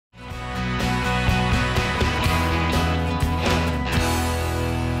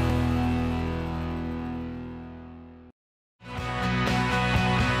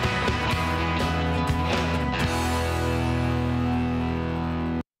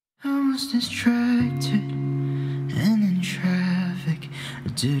was distracted and in traffic. I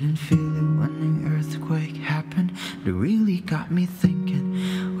didn't feel it when the earthquake happened. It really got me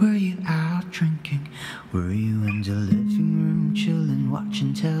thinking, were you out drinking? Were you in the living room chilling,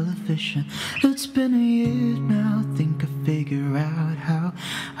 watching television? It's been a year now, think I figure out how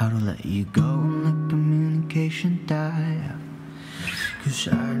to let you go and let communication die out. 'Cause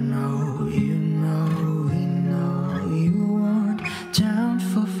I know you weren't down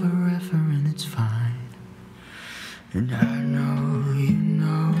for forever, and it's fine. And I know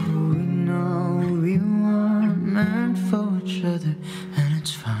we weren't meant for each other, and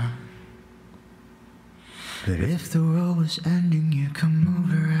it's fine. But if the world was ending, you come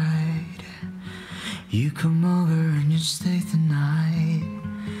over, right? You come over and you stay the night.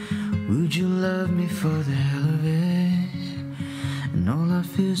 Would you love me for the hell of it? And all our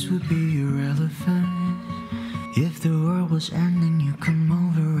fears would be irrelevant. If the world was ending, you come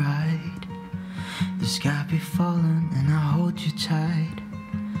over, right? The sky be falling and I hold you tight,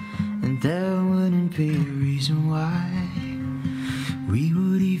 and there wouldn't be a reason why we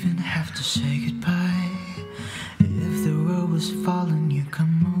would even have to say goodbye. If the world was falling, you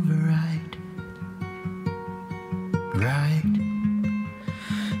come over, right? Right?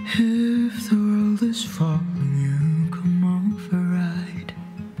 If the world is falling, you come over, right?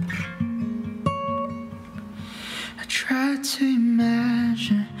 I tried to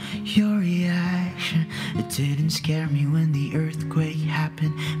imagine your reaction. It didn't scare me when the earthquake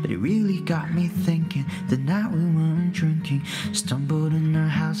happened, but it really got me thinking. The night we weren't drinking, stumbled in our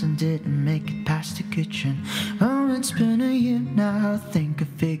house and didn't make it past the kitchen. Oh, it's been a year now, I think I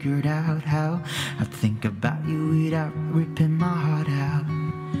figured out how I think about you without ripping my heart out.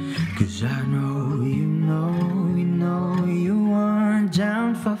 'Cause I know you weren't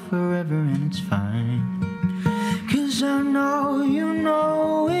down for forever, and it's fine. 'Cause I know we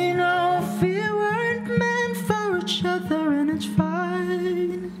weren't meant for each other, and it's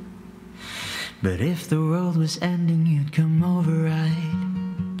fine. But if the world was ending, you'd come over, right?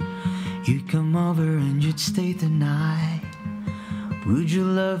 You'd come over and you'd stay the night. Would you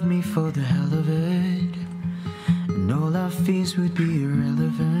love me for the hell of it? And all our fears would be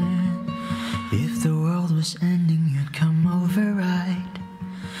irrelevant. If the world was ending, you'd come over, right?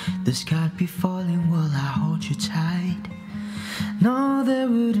 The sky'd be falling while I hold you tight. No, there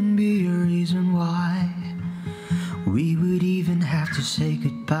wouldn't be a reason why we would even have to say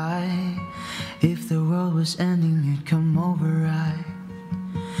goodbye. If the world was ending, you'd come over, right?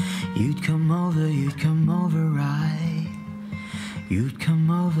 You'd come over, right? You'd come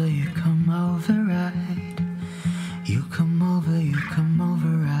over, right? You come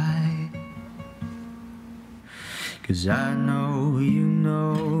over, right? 'Cause I know you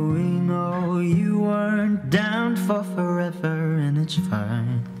weren't down for forever, and it's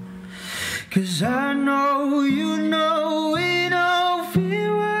fine. 'Cause I know we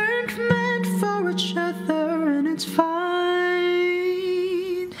weren't meant for each other, and it's fine.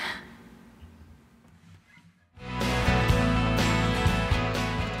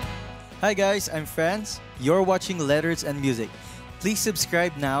 Hi guys, I'm France. You're watching Letters and Music. Please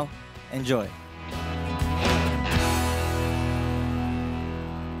subscribe now. Enjoy.